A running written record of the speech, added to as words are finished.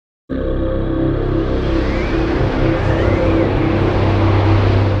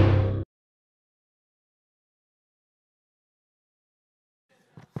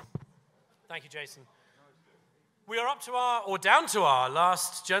Thank you, Jason. We are up to down to our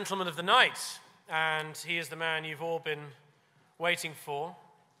last gentleman of the night, and he is the man you've all been waiting for.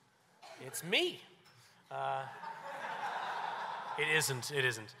 It's me. It isn't.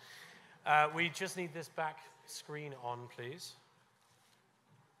 We just need this back screen on, please.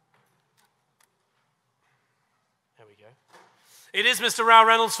 There we go. It is Mr.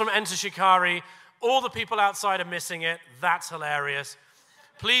 Reynolds from Enter Shikari. All the people outside are missing it. That's hilarious.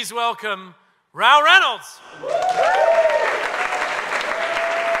 Please welcome Reynolds. Thank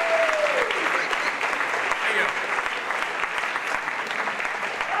you.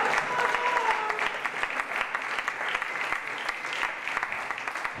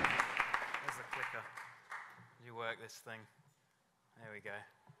 There's the clicker. You work this thing. There we go.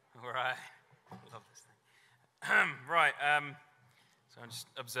 All right. Love this thing. Right. So I'm just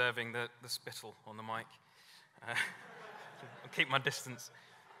observing the spittle on the mic. I'll keep my distance.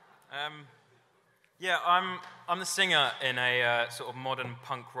 Yeah, I'm the singer in a sort of modern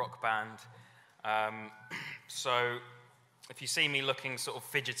punk rock band. So if you see me looking sort of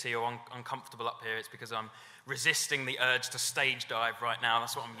fidgety or uncomfortable up here, it's because I'm resisting the urge to stage dive right now.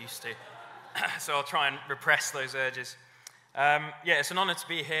 That's what I'm used to. So I'll try and repress those urges. Yeah, it's an honor to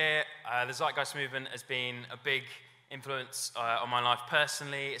be here. The Zeitgeist movement has been a big influence on my life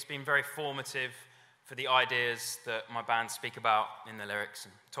personally. It's been very formative for the ideas that my band speak about in the lyrics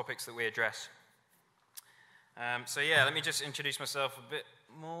and topics that we address. So yeah, let me just introduce myself a bit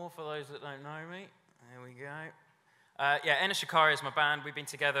more for those that don't know me. There we go. Yeah, Enter Shikari is my band. We've been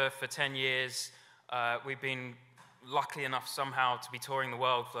together for 10 years. We've been lucky enough somehow to be touring the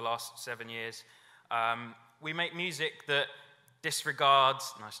world for the last 7 years. We make music that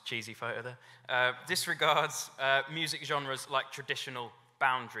disregards, nice cheesy photo there, disregards music genres like traditional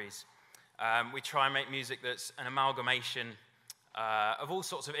boundaries. We try and make music that's an amalgamation of all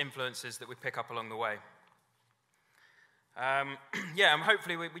sorts of influences that we pick up along the way. Yeah, and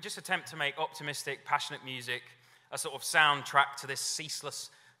hopefully we just attempt to make optimistic, passionate music a sort of soundtrack to this ceaseless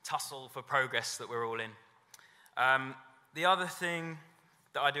tussle for progress that we're all in. The other thing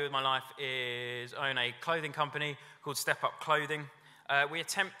that I do with my life is own a clothing company called Step Up Clothing. We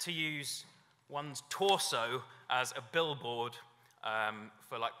attempt to use one's torso as a billboard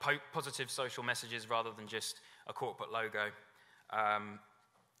for like positive social messages rather than just a corporate logo.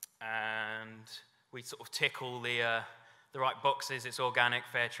 And we sort of tick all the right boxes. It's organic,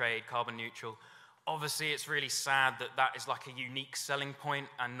 fair trade, carbon neutral. Obviously, it's really sad that that is like a unique selling point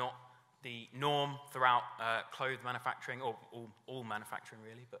and not the norm throughout clothes manufacturing, or all manufacturing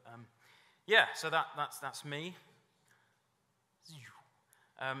really. But yeah, so that's me.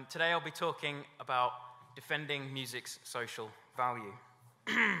 Today I'll be talking about defending music's social value.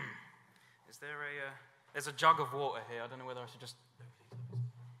 Is there there's a jug of water here. I don't know whether I should just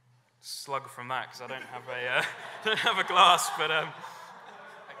slug from that because I don't have don't have a glass, but I'm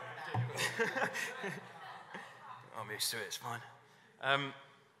used to it. It's fine.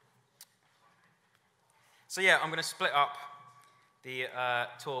 So yeah, I'm going to split up the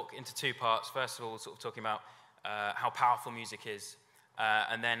talk into two parts. First of all, sort of talking about how powerful music is,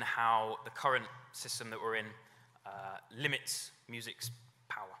 and then how the current system that we're in limits music's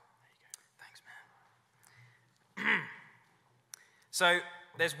power. There you go. Thanks, man. So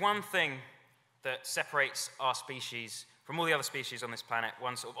there's one thing that separates our species from all the other species on this planet,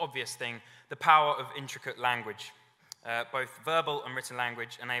 one sort of obvious thing: the power of intricate language. Both verbal and written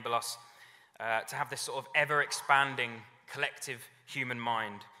language enable us to have this sort of ever-expanding collective human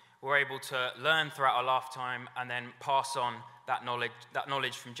mind. We're able to learn throughout our lifetime and then pass on that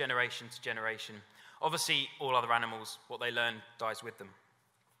knowledge from generation to generation. Obviously, all other animals, what they learn dies with them.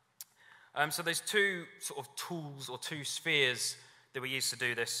 So there's two sort of tools or two spheres that we use to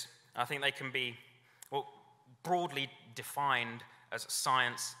do this. I think they can be broadly defined as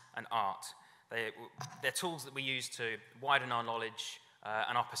science and art. They're tools that we use to widen our knowledge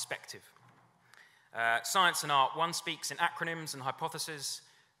and our perspective. Science and art, one speaks in acronyms and hypotheses,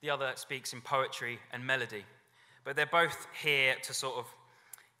 the other speaks in poetry and melody. But they're both here to sort of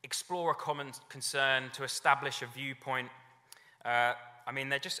explore a common concern, to establish a viewpoint.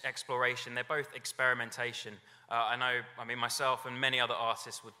 They're just exploration. They're both experimentation. Myself and many other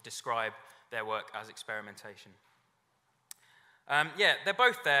artists would describe their work as experimentation. They're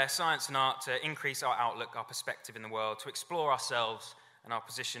both there, science and art, to increase our outlook, our perspective in the world, to explore ourselves and our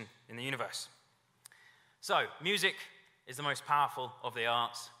position in the universe. So, music is the most powerful of the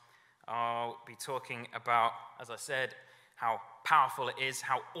arts. I'll be talking about, as I said, how powerful it is,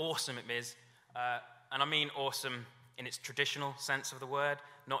 how awesome it is. And I mean awesome in its traditional sense of the word,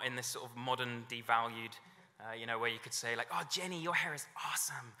 not in this sort of modern devalued, where you could say like, oh, Jenny, your hair is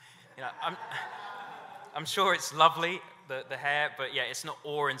awesome. You know, I'm sure it's lovely, the hair, but yeah, it's not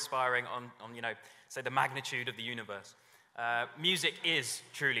awe-inspiring on you know, say the magnitude of the universe. Music is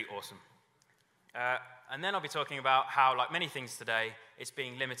truly awesome. And then I'll be talking about how, like many things today, it's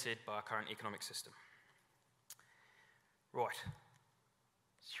being limited by our current economic system. Right.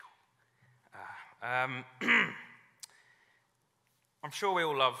 I'm sure we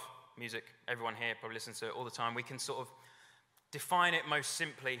all love music. Everyone here probably listens to it all the time. We can sort of define it most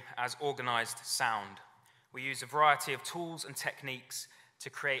simply as organized sound. We use a variety of tools and techniques to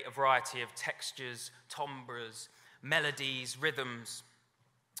create a variety of textures, timbres, melodies, rhythms.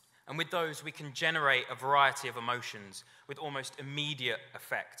 And with those, we can generate a variety of emotions with almost immediate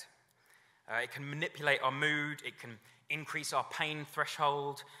effect. It can manipulate our mood, it can increase our pain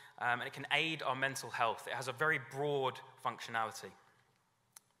threshold, and it can aid our mental health. It has a very broad functionality.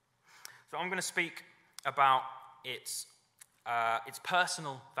 So I'm going to speak about its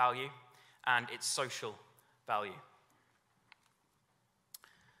personal value and its social value.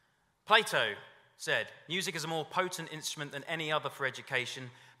 Plato said, "Music is a more potent instrument than any other for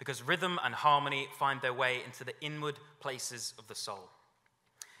education because rhythm and harmony find their way into the inward places of the soul."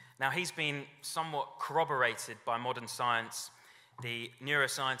 Now, he's been somewhat corroborated by modern science. The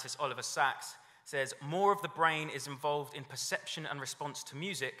neuroscientist Oliver Sacks says, "More of the brain is involved in perception and response to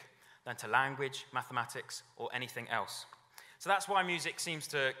music than to language, mathematics, or anything else." So that's why music seems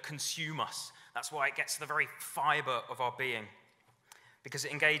to consume us. That's why it gets to the very fiber of our being, because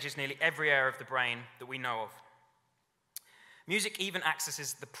it engages nearly every area of the brain that we know of. Music even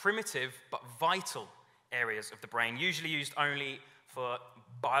accesses the primitive but vital areas of the brain, usually used only for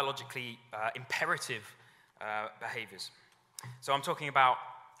biologically imperative behaviors. So I'm talking about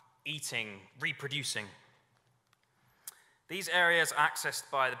eating, reproducing. These areas are accessed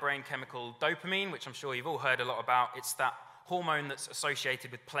by the brain chemical dopamine, which I'm sure you've all heard a lot about. It's that hormone that's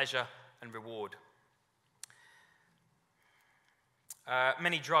associated with pleasure and reward.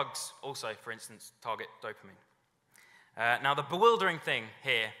 Many drugs also, for instance, target dopamine. Now, the bewildering thing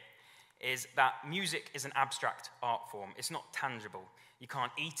here is that music is an abstract art form. It's not tangible. You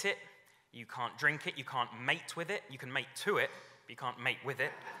can't eat it, you can't drink it, you can't mate with it. You can mate to it, but you can't mate with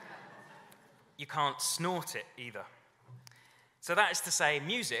it. You can't snort it either. So that is to say,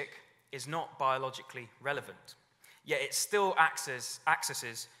 music is not biologically relevant, yet it still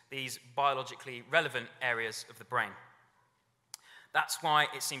accesses these biologically relevant areas of the brain. That's why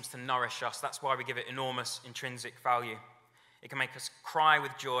it seems to nourish us. That's why we give it enormous intrinsic value. It can make us cry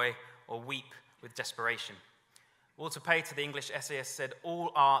with joy or weep with desperation. Walter Pater, the English essayist, said,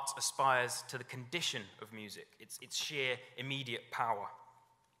 "All art aspires to the condition of music, its sheer immediate power."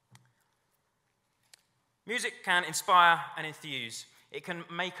 Music can inspire and enthuse. It can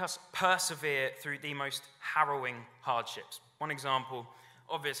make us persevere through the most harrowing hardships. One example,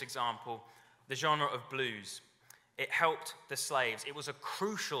 obvious example, the genre of blues. It helped the slaves. It was a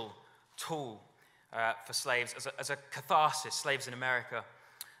crucial tool for slaves as a catharsis, slaves in America.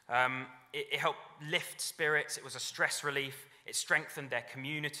 It helped lift spirits. It was a stress relief. It strengthened their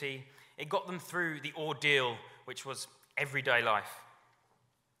community. It got them through the ordeal, which was everyday life.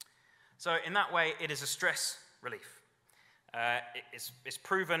 So in that way, it is a stress relief. It's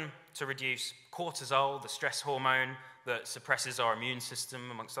proven to reduce cortisol, the stress hormone that suppresses our immune system,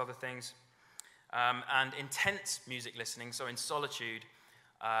 amongst other things. And intense music listening, so in solitude,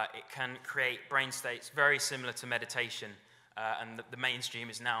 it can create brain states very similar to meditation, and the mainstream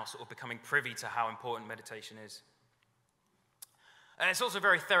is now sort of becoming privy to how important meditation is. And it's also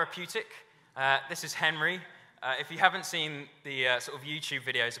very therapeutic. This is Henry. If you haven't seen the sort of YouTube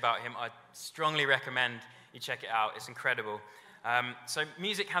videos about him, I strongly recommend you check it out. It's incredible. So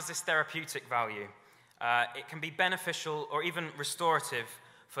music has this therapeutic value. It can be beneficial or even restorative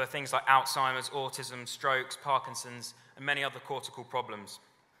for things like Alzheimer's, autism, strokes, Parkinson's, and many other cortical problems.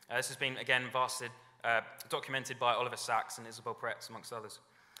 This has been, again, vastly documented by Oliver Sacks and Isabel Peretz, amongst others.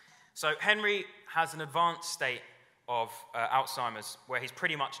 So Henry has an advanced state of Alzheimer's, where he's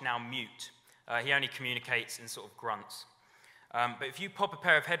pretty much now mute. He only communicates in sort of grunts. But if you pop a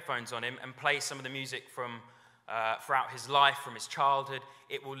pair of headphones on him and play some of the music from throughout his life, from his childhood,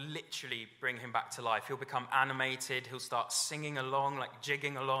 it will literally bring him back to life. He'll become animated, he'll start singing along, like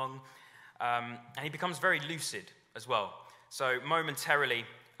jigging along, and he becomes very lucid as well. So momentarily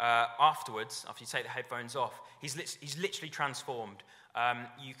afterwards, after you take the headphones off, he's literally transformed.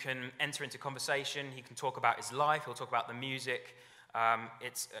 You can enter into conversation, he can talk about his life, he'll talk about the music.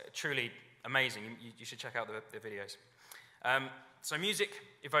 It's truly amazing. You should check out the videos. So music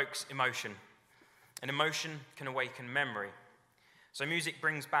evokes emotion. And emotion can awaken memory. So music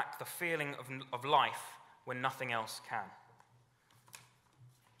brings back the feeling of life when nothing else can.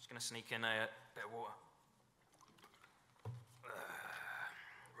 Just going to sneak in a bit of water.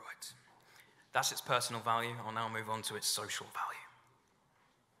 Right. That's its personal value. I'll now move on to its social value.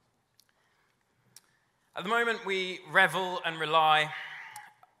 At the moment, we revel and rely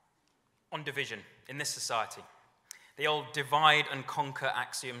on division in this society. The old divide and conquer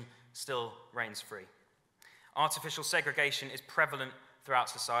axiom still reigns free. Artificial segregation is prevalent throughout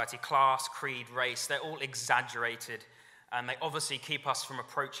society. Class, creed, race, they're all exaggerated, and they obviously keep us from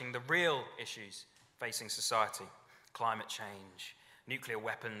approaching the real issues facing society. Climate change, nuclear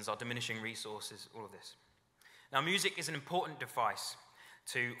weapons, our diminishing resources, all of this. Now, music is an important device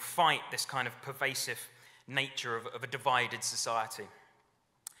to fight this kind of pervasive nature of a divided society,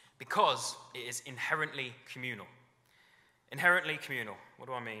 because it is inherently communal. Inherently communal. What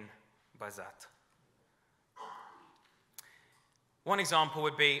do I mean by that? One example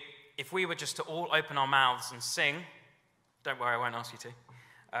would be if we were just to all open our mouths and sing, don't worry, I won't ask you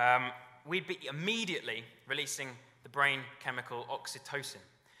to, we'd be immediately releasing the brain chemical oxytocin.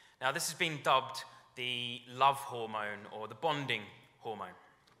 Now, this has been dubbed the love hormone or the bonding hormone.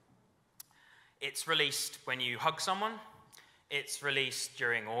 It's released when you hug someone, it's released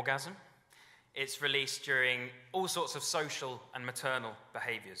during orgasm, it's released during all sorts of social and maternal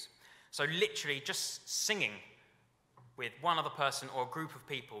behaviors. So literally just singing with one other person or a group of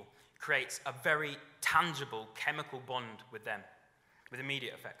people creates a very tangible chemical bond with them, with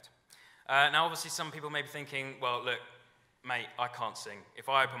immediate effect. Now, obviously, some people may be thinking, well, look, mate, I can't sing. If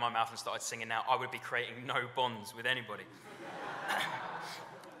I opened my mouth and started singing now, I would be creating no bonds with anybody.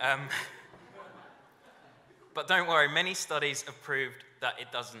 But don't worry, many studies have proved that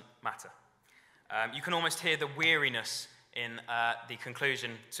it doesn't matter. You can almost hear the weariness in the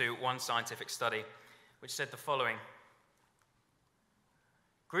conclusion to one scientific study, which said the following.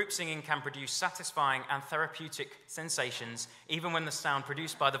 Group singing can produce satisfying and therapeutic sensations, even when the sound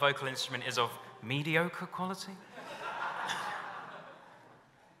produced by the vocal instrument is of mediocre quality.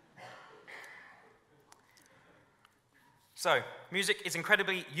 So, music is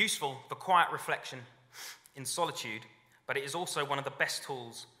incredibly useful for quiet reflection in solitude, but it is also one of the best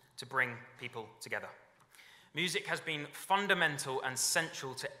tools to bring people together. Music has been fundamental and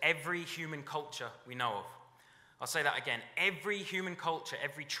central to every human culture we know of. I'll say that again. Every human culture,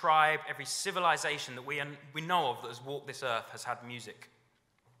 every tribe, every civilization that we know of that has walked this earth has had music.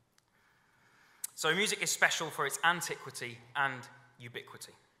 So music is special for its antiquity and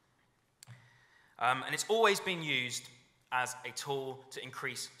ubiquity. And it's always been used as a tool to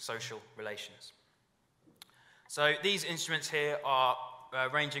increase social relations. So these instruments here are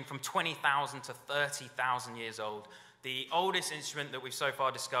ranging from 20,000 to 30,000 years old. The oldest instrument that we've so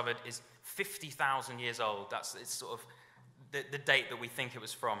far discovered is 50,000 years old. It's sort of the date that we think it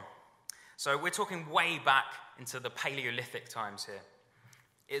was from. So we're talking way back into the Paleolithic times here.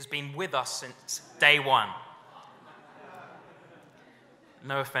 It has been with us since day one.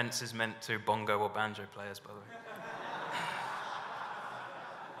 No offense is meant to bongo or banjo players, by the way.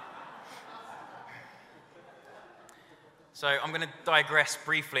 So I'm going to digress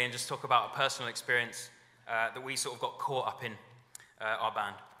briefly and just talk about a personal experience that we sort of got caught up in our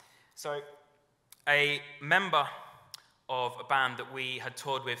band. So a member of a band that we had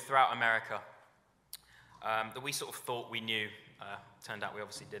toured with throughout America, that we sort of thought we knew, turned out we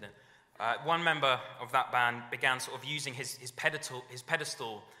obviously didn't. One member of that band began sort of using his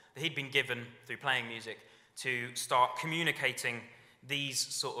pedestal that he'd been given through playing music to start communicating these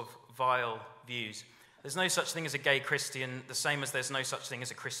sort of vile views. There's no such thing as a gay Christian, the same as there's no such thing as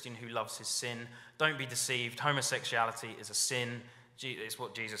a Christian who loves his sin. Don't be deceived. Homosexuality is a sin. It's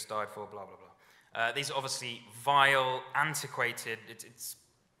what Jesus died for, blah, blah, blah. These are obviously vile, antiquated, it's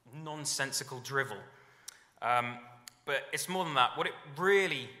nonsensical drivel. But it's more than that. What it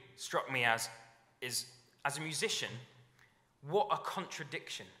really struck me as is, as a musician, what a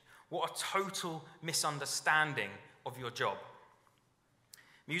contradiction, what a total misunderstanding of your job.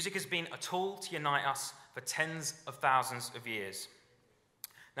 Music has been a tool to unite us for tens of thousands of years.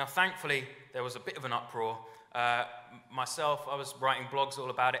 Now, thankfully, there was a bit of an uproar. Myself, I was writing blogs all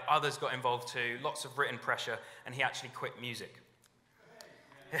about it. Others got involved too, lots of written pressure, and he actually quit music.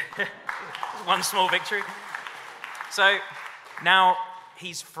 One small victory. So now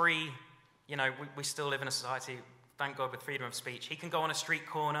he's free. You know, we still live in a society, thank God, with freedom of speech. He can go on a street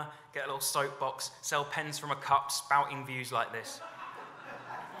corner, get a little soapbox, sell pens from a cup, spouting views like this.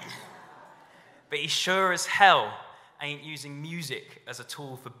 But he sure as hell ain't using music as a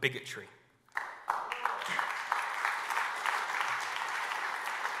tool for bigotry.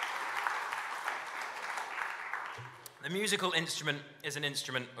 The musical instrument is an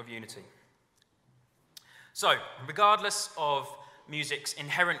instrument of unity. So, regardless of music's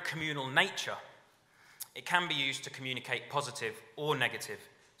inherent communal nature, it can be used to communicate positive or negative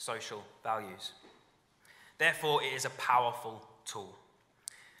social values. Therefore, it is a powerful tool.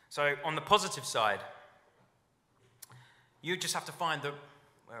 So, on the positive side, you just have to find the...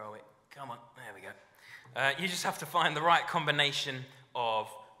 Where are we? Come on, there we go. You just have to find the right combination of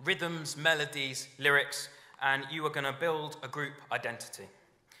rhythms, melodies, lyrics, and you are going to build a group identity.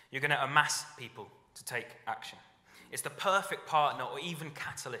 You're going to amass people to take action. It's the perfect partner or even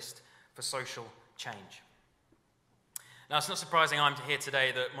catalyst for social change. Now, it's not surprising I'm here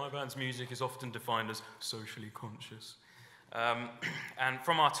today that my band's music is often defined as socially conscious. And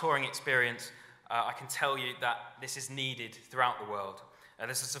from our touring experience, I can tell you that this is needed throughout the world.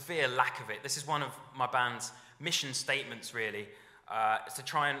 There's a severe lack of it. This is one of my band's mission statements, really, is to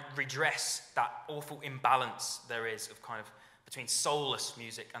try and redress that awful imbalance there is of kind of between soulless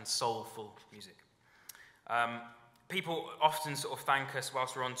music and soulful music. People often sort of thank us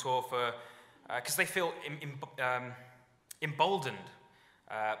whilst we're on tour for because they feel emboldened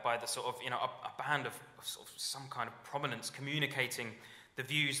by the sort of, a band of sort of some kind of prominence communicating the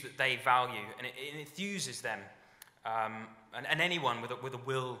views that they value, and it enthuses them and anyone with a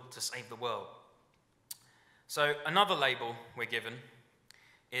will to save the world. So another label we're given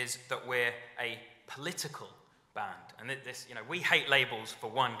is that we're a political band, and this, we hate labels for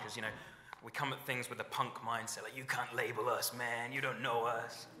one because we come at things with a punk mindset, like, you can't label us, man, you don't know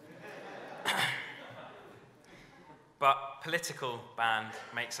us. But political band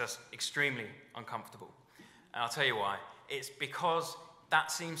makes us extremely uncomfortable. And I'll tell you why. It's because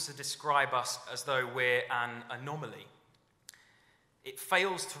that seems to describe us as though we're an anomaly. It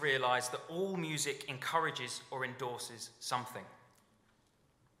fails to realize that all music encourages or endorses something.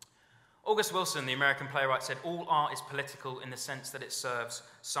 August Wilson, the American playwright, said, all art is political in the sense that it serves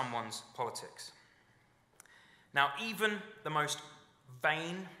someone's politics. Now, even the most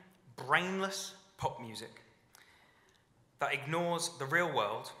vain, brainless pop music that ignores the real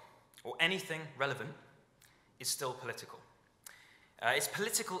world or anything relevant is still political. It's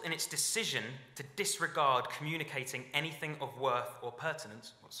political in its decision to disregard communicating anything of worth or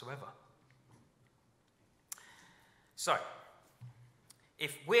pertinence whatsoever. So,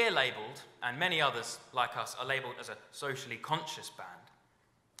 if we're labelled, and many others like us are labelled as a socially conscious band,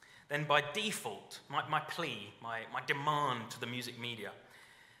 then by default, my plea, my demand to the music media,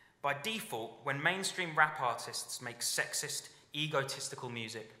 by default, when mainstream rap artists make sexist, egotistical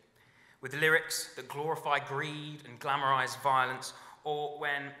music with lyrics that glorify greed and glamorize violence, or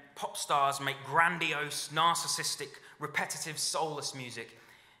when pop stars make grandiose, narcissistic, repetitive, soulless music,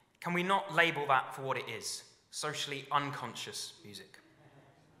 can we not label that for what it is? Socially unconscious music.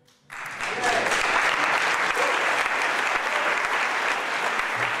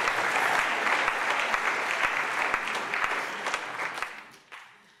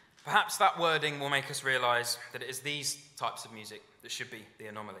 Perhaps that wording will make us realize that it is these types of music that should be the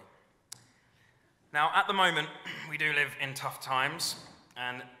anomaly. Now, at the moment, we do live in tough times,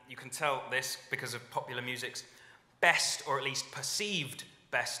 and you can tell this because of popular music's best, or at least perceived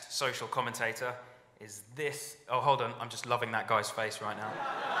best, social commentator is this. Oh, hold on, I'm just loving that guy's face right now.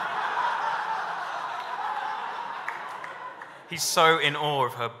 He's so in awe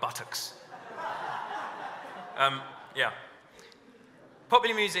of her buttocks. Yeah.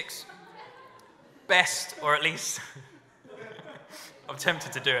 Popular music's best, or at least... I'm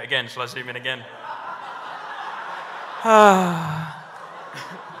tempted to do it again. Shall I zoom in again?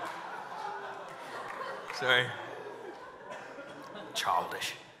 Sorry.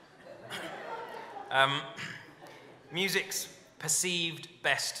 Childish. Music's perceived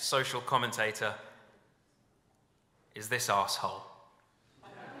best social commentator is this arsehole.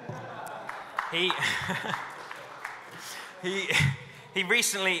 He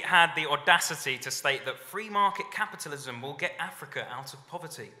recently had the audacity to state that free market capitalism will get Africa out of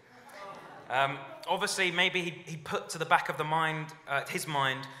poverty. Obviously, maybe he put to the back of his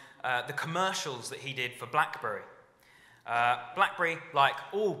mind the commercials that he did for BlackBerry. BlackBerry, like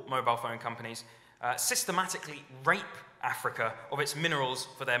all mobile phone companies, systematically rape Africa of its minerals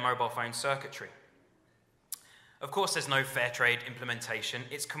for their mobile phone circuitry. Of course, there's no fair trade implementation.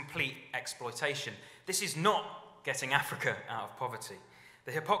 It's complete exploitation. This is not getting Africa out of poverty.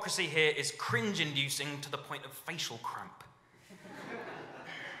 The hypocrisy here is cringe-inducing to the point of facial cramp.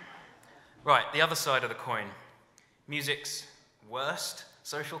 Right, the other side of the coin. Music's worst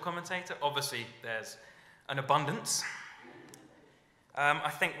social commentator. Obviously, there's an abundance. I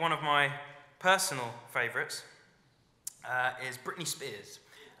think one of my personal favourites is Britney Spears.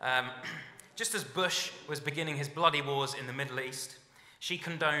 Just as Bush was beginning his bloody wars in the Middle East, she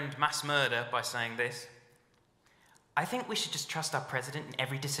condoned mass murder by saying this: I think we should just trust our president in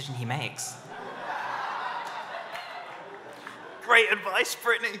every decision he makes. Great advice,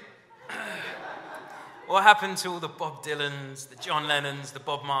 Brittany. What happened to all the Bob Dylans, the John Lennons, the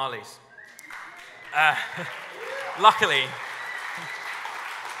Bob Marleys?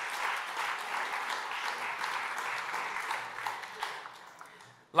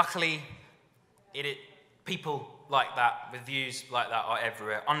 Luckily, people like that, with views like that, are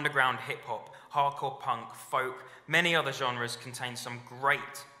everywhere. Underground hip-hop, hardcore punk, folk, many other genres contain some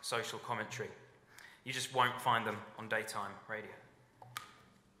great social commentary. You just won't find them on daytime radio.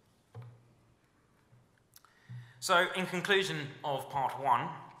 So, in conclusion of part one,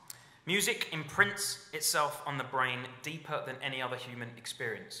 music imprints itself on the brain deeper than any other human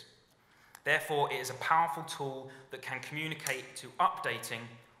experience. Therefore, it is a powerful tool that can communicate to updating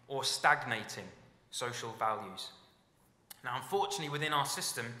or stagnating social values. Now, unfortunately, within our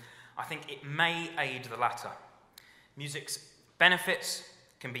system, I think it may aid the latter. Music's benefits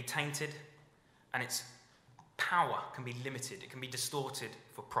can be tainted, and its power can be limited. It can be distorted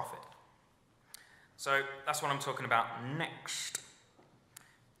for profit. So that's what I'm talking about next.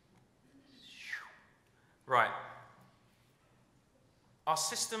 Right. Our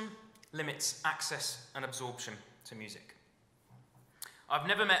system limits access and absorption to music. I've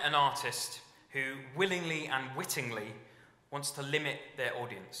never met an artist who willingly and wittingly wants to limit their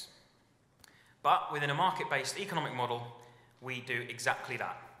audience. But within a market-based economic model, we do exactly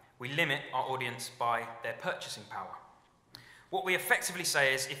that. We limit our audience by their purchasing power. What we effectively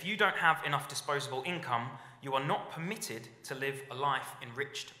say is, if you don't have enough disposable income, you are not permitted to live a life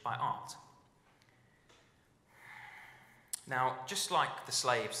enriched by art. Now, just like the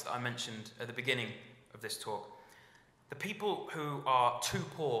slaves that I mentioned at the beginning of this talk, the people who are too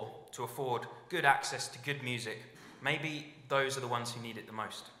poor to afford good access to good music, maybe those are the ones who need it the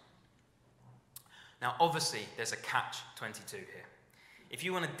most. Now, obviously, there's a catch-22 here. If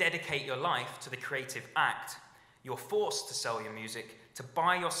you want to dedicate your life to the creative act, you're forced to sell your music to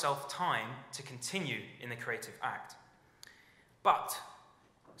buy yourself time to continue in the creative act. But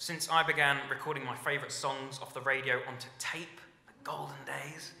since I began recording my favourite songs off the radio onto tape, the golden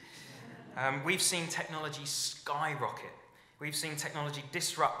days, we've seen technology skyrocket. We've seen technology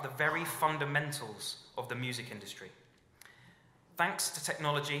disrupt the very fundamentals of the music industry. Thanks to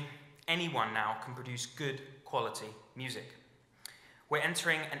technology, anyone now can produce good quality music. We're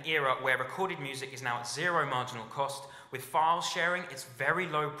entering an era where recorded music is now at zero marginal cost. With file sharing, it's very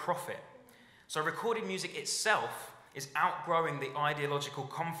low profit. So recorded music itself is outgrowing the ideological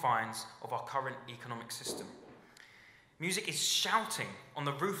confines of our current economic system. Music is shouting on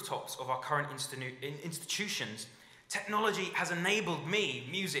the rooftops of our current institutions. Technology has enabled me,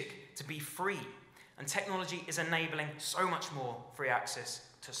 music, to be free. And technology is enabling so much more free access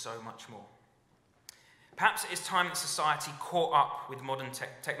to so much more. Perhaps it is time that society caught up with modern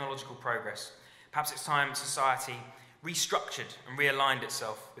technological progress. Perhaps it's time society restructured and realigned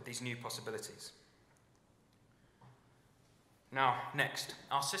itself with these new possibilities. Now, next,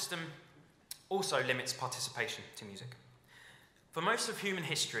 our system also limits participation to music. For most of human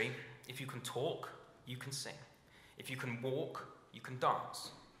history, if you can talk, you can sing. If you can walk, you can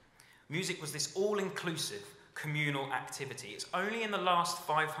dance. Music was this all-inclusive communal activity. It's only in the last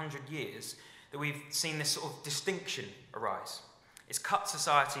 500 years that we've seen this sort of distinction arise. It's cut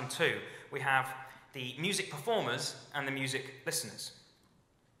society in two. We have the music performers and the music listeners.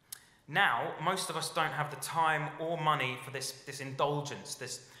 Now, most of us don't have the time or money for this indulgence,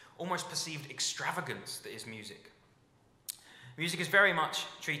 this almost perceived extravagance that is music. Music is very much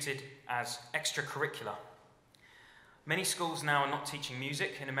treated as extracurricular. Many schools now are not teaching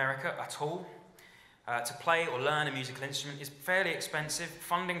music in America at all. To play or learn a musical instrument is fairly expensive.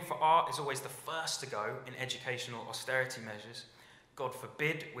 Funding for art is always the first to go in educational austerity measures. God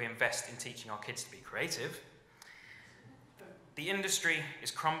forbid we invest in teaching our kids to be creative. The industry is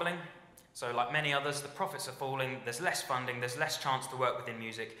crumbling, so like many others, the profits are falling, there's less funding, there's less chance to work within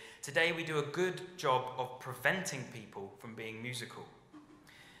music. Today we do a good job of preventing people from being musical.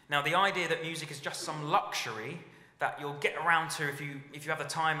 Now, the idea that music is just some luxury that you'll get around to if you have the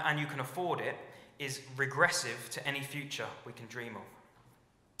time and you can afford it is regressive to any future we can dream of.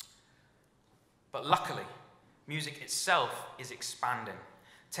 But luckily, music itself is expanding.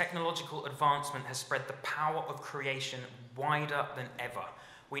 Technological advancement has spread the power of creation wider than ever.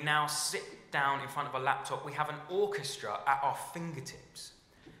 We now sit down in front of a laptop, we have an orchestra at our fingertips.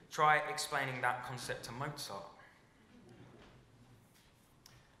 Try explaining that concept to Mozart.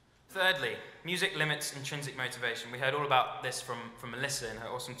 Thirdly, music limits intrinsic motivation. We heard all about this from Melissa in her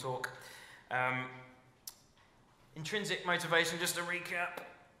awesome talk. Intrinsic motivation, just to recap,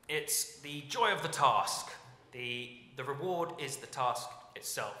 it's the joy of the task, the the reward is the task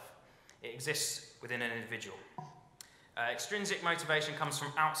itself. It exists within an individual. Extrinsic motivation comes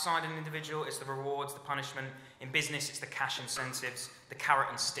from outside an individual. It's the rewards, the punishment. In business, it's the cash incentives, the carrot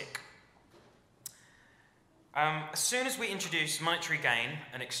and stick. As soon as we introduce monetary gain,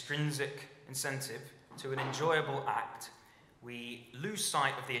 an extrinsic incentive, to an enjoyable act, we lose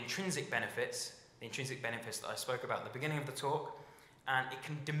sight of the intrinsic benefits that I spoke about at the beginning of the talk, and it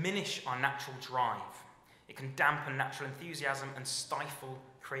can diminish our natural drive. It can dampen natural enthusiasm and stifle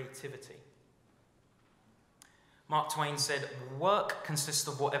creativity. Mark Twain said, work consists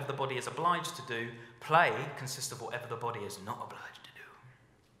of whatever the body is obliged to do, play consists of whatever the body is not obliged to do.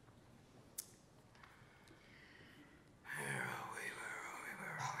 Where are we?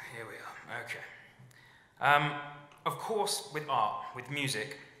 Here we are, okay. Of course, with art, with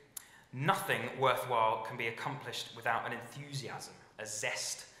music, nothing worthwhile can be accomplished without an enthusiasm, a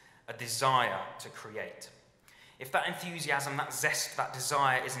zest, a desire to create. If that enthusiasm, that zest, that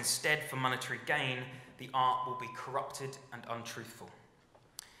desire is instead for monetary gain, the art will be corrupted and untruthful.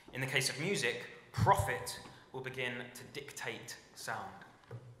 In the case of music, profit will begin to dictate sound.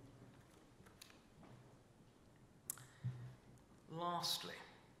 Lastly,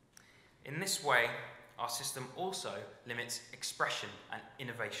 in this way, our system also limits expression and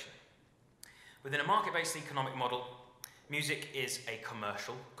innovation. Within a market-based economic model, music is a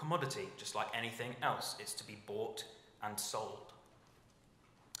commercial commodity, just like anything else. It's to be bought and sold.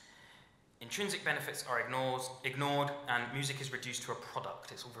 Intrinsic benefits are ignored, and music is reduced to a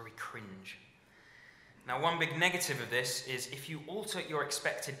product. It's all very cringe. Now, one big negative of this is if you alter your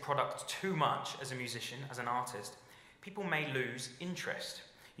expected product too much as a musician, as an artist, people may lose interest.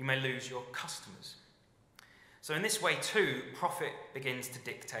 You may lose your customers. So in this way, too, profit begins to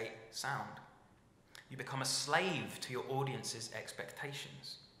dictate sound. You become a slave to your audience's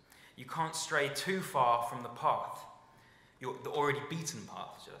expectations. You can't stray too far from the path, the already beaten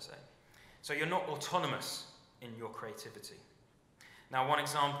path, should I say. So you're not autonomous in your creativity. Now, one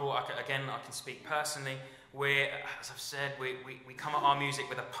example, I can speak personally. As I've said, we come at our music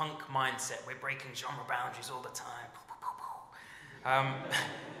with a punk mindset. We're breaking genre boundaries all the time.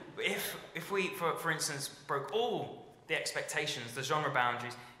 If we, for instance, broke all the expectations, the genre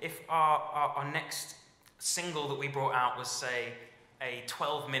boundaries, if our next single that we brought out was, say, a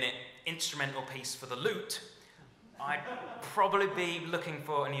 12-minute instrumental piece for the lute, I'd probably be looking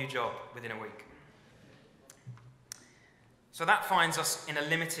for a new job within a week. So that finds us in a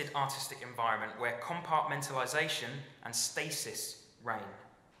limited artistic environment where compartmentalization and stasis reign.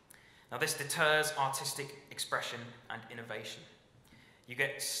 Now, this deters artistic expression and innovation. You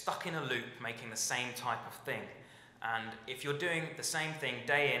get stuck in a loop making the same type of thing. And if you're doing the same thing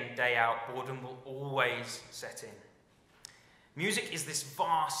day in, day out, boredom will always set in. Music is this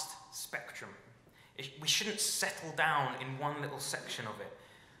vast spectrum. We shouldn't settle down in one little section of it.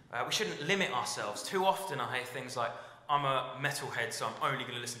 We shouldn't limit ourselves. Too often I hear things like, I'm a metalhead, so I'm only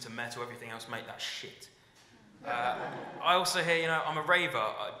going to listen to metal, everything else make that shit. I also hear, I'm a raver,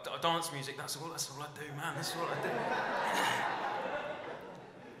 dance music, that's all I do, man, that's all I do.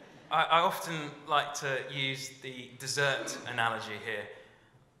 I often like to use the dessert analogy here.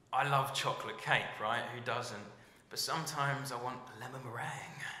 I love chocolate cake, right? Who doesn't? But sometimes I want lemon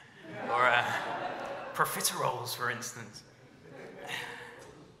meringue or profiteroles, for instance. I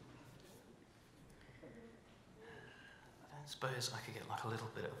don't suppose I could get like a little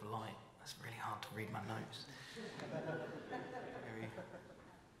bit of light. That's really hard to read my notes. Maybe.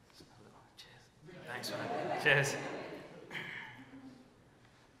 Cheers. Thanks, man. Cheers.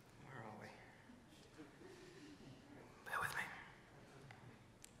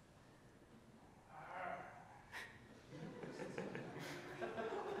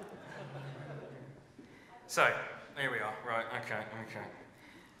 So, here we are, right, okay.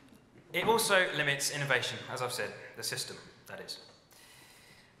 It also limits innovation, as I've said, the system, that is.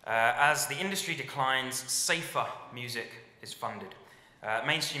 As the industry declines, safer music is funded.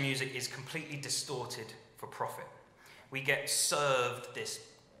 Mainstream music is completely distorted for profit. We get served this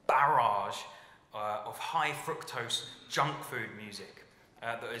barrage of high fructose junk food music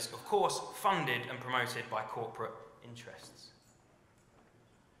that is, of course, funded and promoted by corporate interests.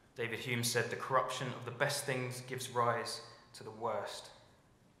 David Hume said, the corruption of the best things gives rise to the worst.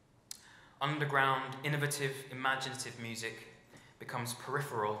 Underground, innovative, imaginative music becomes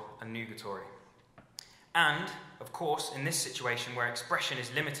peripheral and nugatory. And, of course, in this situation where expression is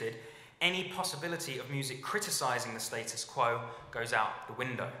limited, any possibility of music criticizing the status quo goes out the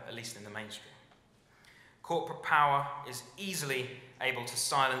window, at least in the mainstream. corporate power is easily able to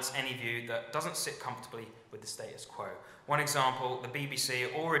silence any view that doesn't sit comfortably with the status quo. One example, the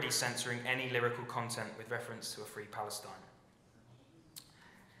BBC are already censoring any lyrical content with reference to a free Palestine.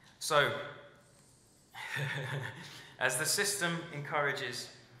 So, as the system encourages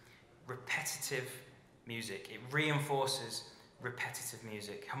repetitive music, it reinforces repetitive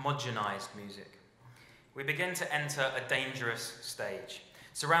music, homogenized music, we begin to enter a dangerous stage.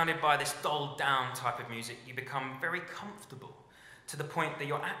 Surrounded by this dulled down type of music, you become very comfortable to the point that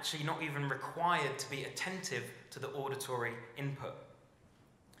you're actually not even required to be attentive to the auditory input.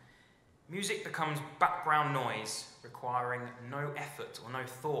 Music becomes background noise, requiring no effort or no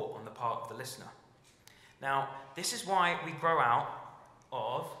thought on the part of the listener. Now, this is why we grow out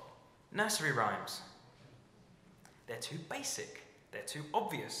of nursery rhymes. They're too basic, they're too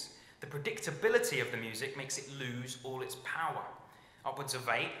obvious. The predictability of the music makes it lose all its power. Upwards of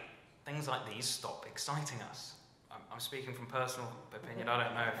 8, things like these stop exciting us. I'm speaking from personal opinion, I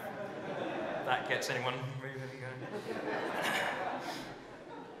don't know if that gets anyone moving again.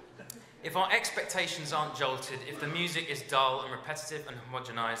 If our expectations aren't jolted, if the music is dull and repetitive and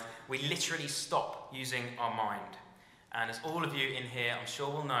homogenized, we literally stop using our mind. And as all of you in here, I'm sure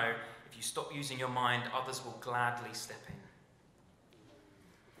will know, if you stop using your mind, others will gladly step in.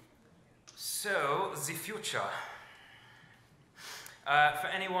 So, the future. For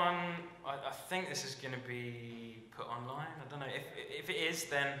anyone, I think this is going to be put online. I don't know. If it is,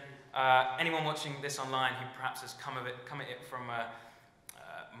 then anyone watching this online who perhaps has come at it from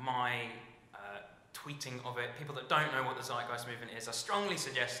my tweeting of it, people that don't know what the Zeitgeist movement is, I strongly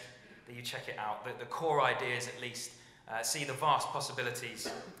suggest that you check it out. The core ideas, at least, see the vast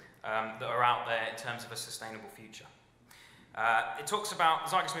possibilities that are out there in terms of a sustainable future. The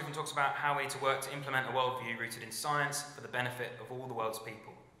Zeitgeist movement talks about how we need to work to implement a worldview rooted in science for the benefit of all the world's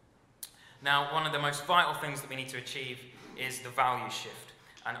people. Now, one of the most vital things that we need to achieve is the value shift,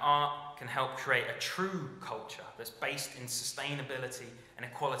 and art can help create a true culture that's based in sustainability and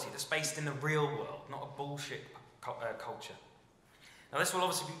equality, that's based in the real world, not a bullshit culture. Now, this will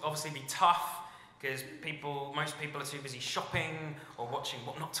obviously be tough, because most people are too busy shopping, or watching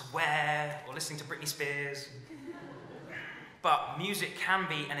What Not to Wear, or listening to Britney Spears. But music can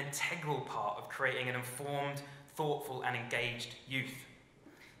be an integral part of creating an informed, thoughtful, and engaged youth.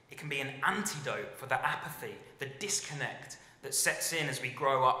 It can be an antidote for the apathy, the disconnect that sets in as we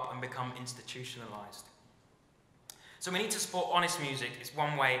grow up and become institutionalized. So we need to support honest music. It's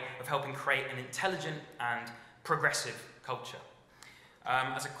one way of helping create an intelligent and progressive culture.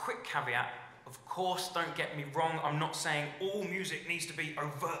 As a quick caveat, of course, don't get me wrong, I'm not saying all music needs to be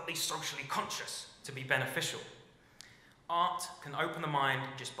overtly socially conscious to be beneficial. Art can open the mind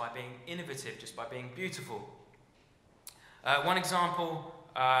just by being innovative, just by being beautiful. One example,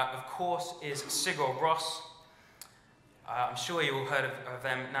 of course, is Sigur Rós. I'm sure you all heard of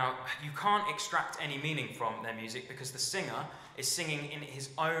them. Now, you can't extract any meaning from their music because the singer is singing in his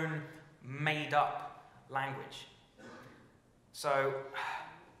own made-up language. So,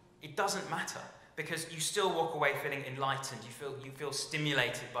 it doesn't matter because you still walk away feeling enlightened. You feel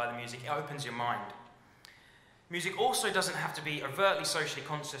stimulated by the music. It opens your mind. Music also doesn't have to be overtly socially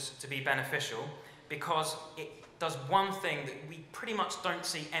conscious to be beneficial because it does one thing that we pretty much don't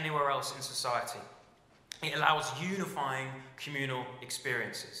see anywhere else in society. It allows unifying communal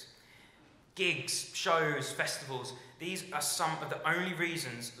experiences. Gigs, shows, festivals, these are some of the only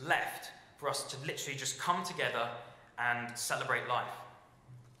reasons left for us to literally just come together and celebrate life.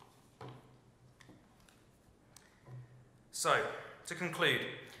 So, to conclude,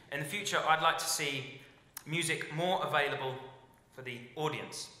 in the future I'd like to see music more available for the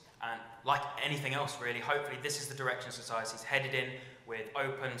audience. And like anything else really, hopefully this is the direction society's headed in with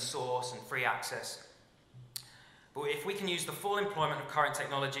open source and free access. But if we can use the full employment of current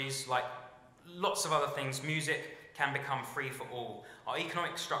technologies, like lots of other things, music can become free for all. Our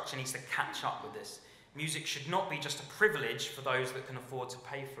economic structure needs to catch up with this. Music should not be just a privilege for those that can afford to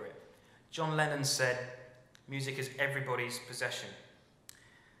pay for it. John Lennon said, music is everybody's possession.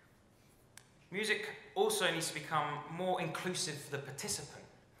 Music also needs to become more inclusive for the participant.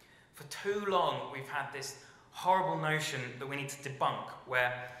 For too long, we've had this horrible notion that we need to debunk,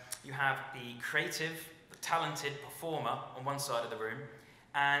 where you have the creative, the talented performer on one side of the room,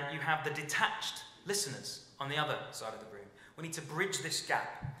 and you have the detached listeners on the other side of the room. We need to bridge this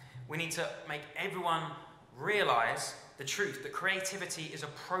gap. We need to make everyone realize the truth, that creativity is a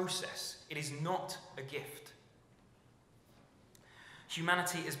process. It is not a gift.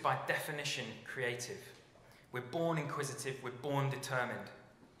 Humanity is by definition creative. We're born inquisitive, we're born determined.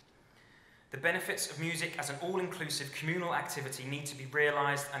 The benefits of music as an all-inclusive communal activity need to be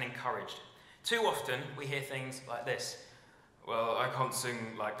realized and encouraged. Too often, we hear things like this. Well, I can't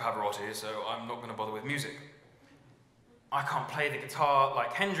sing like Pavarotti, so I'm not going to bother with music. I can't play the guitar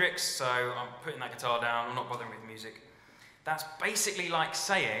like Hendrix, so I'm putting that guitar down, I'm not bothering with music. That's basically like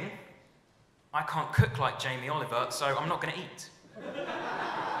saying, I can't cook like Jamie Oliver, so I'm not going to eat.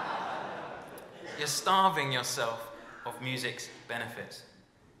 You're starving yourself of music's benefits.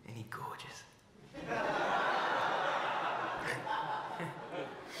 Isn't he gorgeous?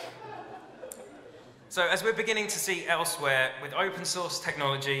 So as we're beginning to see elsewhere, with open source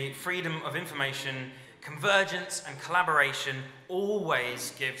technology, freedom of information, convergence and collaboration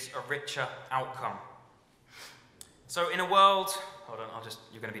always gives a richer outcome. So in a world, hold on,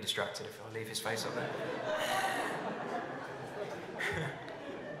 you're going to be distracted if I leave his face up there.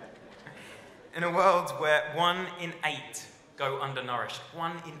 In a world where 1 in 8 go undernourished,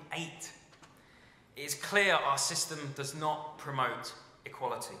 1 in 8, it is clear our system does not promote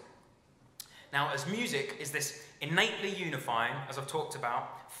equality. Now, as music is this innately unifying, as I've talked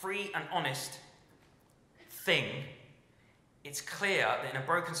about, free and honest thing, it's clear that in a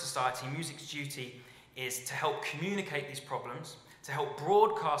broken society, music's duty is to help communicate these problems, to help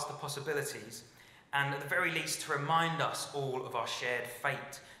broadcast the possibilities, and at the very least to remind us all of our shared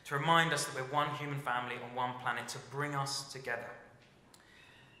fate, to remind us that we're one human family on one planet, to bring us together.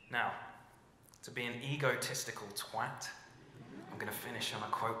 Now, to be an egotistical twat, I'm going to finish on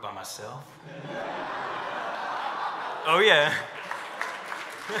a quote by myself. Oh yeah.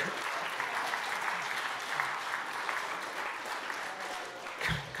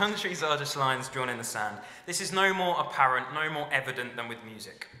 Countries are just lines drawn in the sand. This is no more apparent, no more evident than with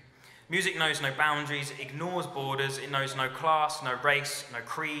music. Music knows no boundaries, it ignores borders, it knows no class, no race, no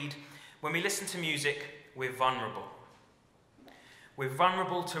creed. When we listen to music, we're vulnerable. We're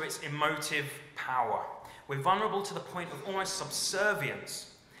vulnerable to its emotive power. We're vulnerable to the point of almost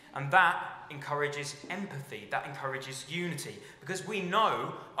subservience. And that encourages empathy, that encourages unity, because we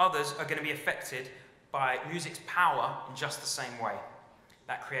know others are going to be affected by music's power in just the same way.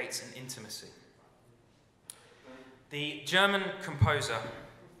 That creates an intimacy. The German composer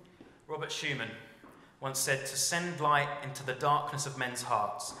Robert Schumann once said, "To send light into the darkness of men's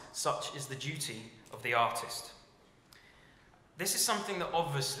hearts, such is the duty of the artist." This is something that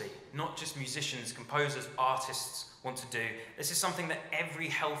obviously not just musicians, composers, artists want to do. This is something that every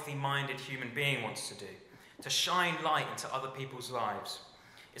healthy-minded human being wants to do, to shine light into other people's lives.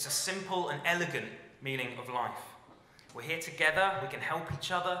 It's a simple and elegant meaning of life. We're here together, we can help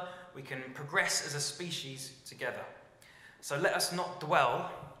each other, we can progress as a species together. So let us not dwell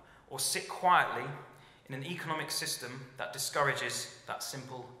or sit quietly in an economic system that discourages that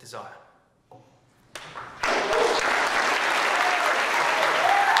simple desire.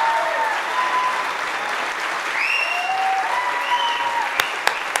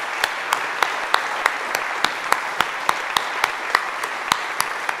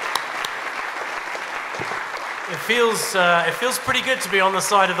 It feels pretty good to be on the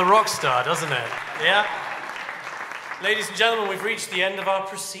side of the rock star, doesn't it? Yeah? Ladies and gentlemen, we've reached the end of our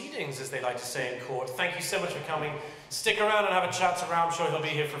proceedings, as they like to say in court. Thank you so much for coming. Stick around and have a chat to Ram. I'm sure he'll be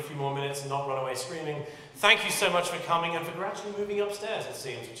here for a few more minutes and not run away screaming. Thank you so much for coming and for gradually moving upstairs, it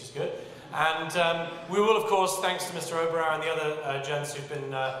seems, which is good. And we will, of course, thanks to Mr. Oberauer and the other gents who've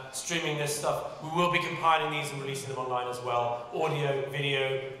been streaming this stuff, we will be compiling these and releasing them online as well. Audio,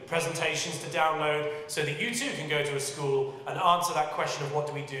 video, presentations to download, so that you too can go to a school and answer that question of what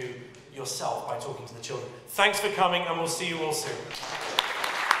do we do yourself by talking to the children. Thanks for coming, and we'll see you all soon.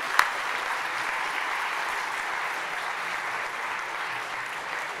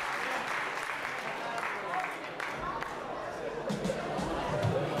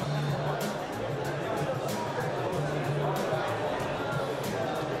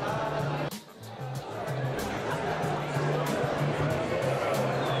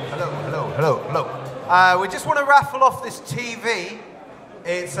 We just want to raffle off this TV.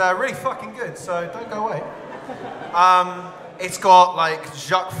 It's really fucking good, so don't go away. It's got like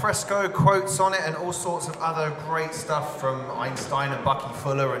Jacques Fresco quotes on it and all sorts of other great stuff from Einstein and Bucky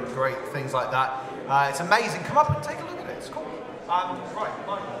Fuller and great things like that. It's amazing. Come up and take a look at it. It's cool. Right.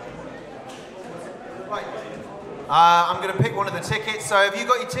 I'm going to pick one of the tickets. So have you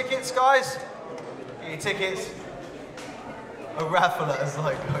got your tickets, guys? Get your tickets. A raffle at us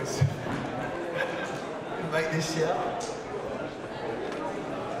like goes. Make this shit up.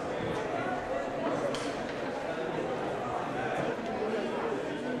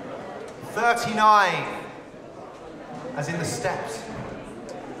 $39, as in the steps.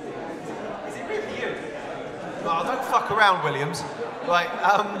 Is it really you? Oh, don't fuck around, Williams. Right,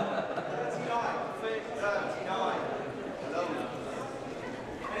 39.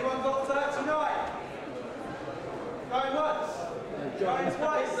 Anyone got 39?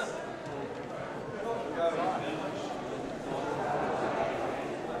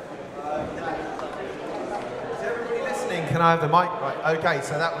 Is everybody listening? Can I have the mic? Right, okay,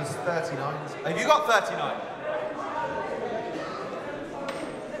 so that was 39. Have you got 39?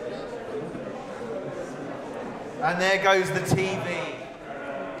 And there goes the TV.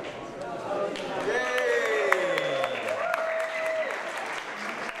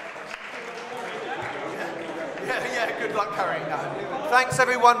 Yeah, good luck carrying that. Thanks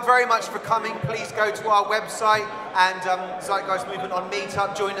everyone very much for coming. Please go to our website and Zeitgeist Movement on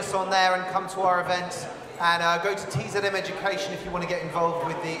Meetup. Join us on there and come to our events. And go to TZM Education if you want to get involved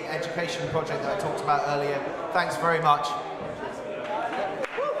with the education project that I talked about earlier. Thanks very much.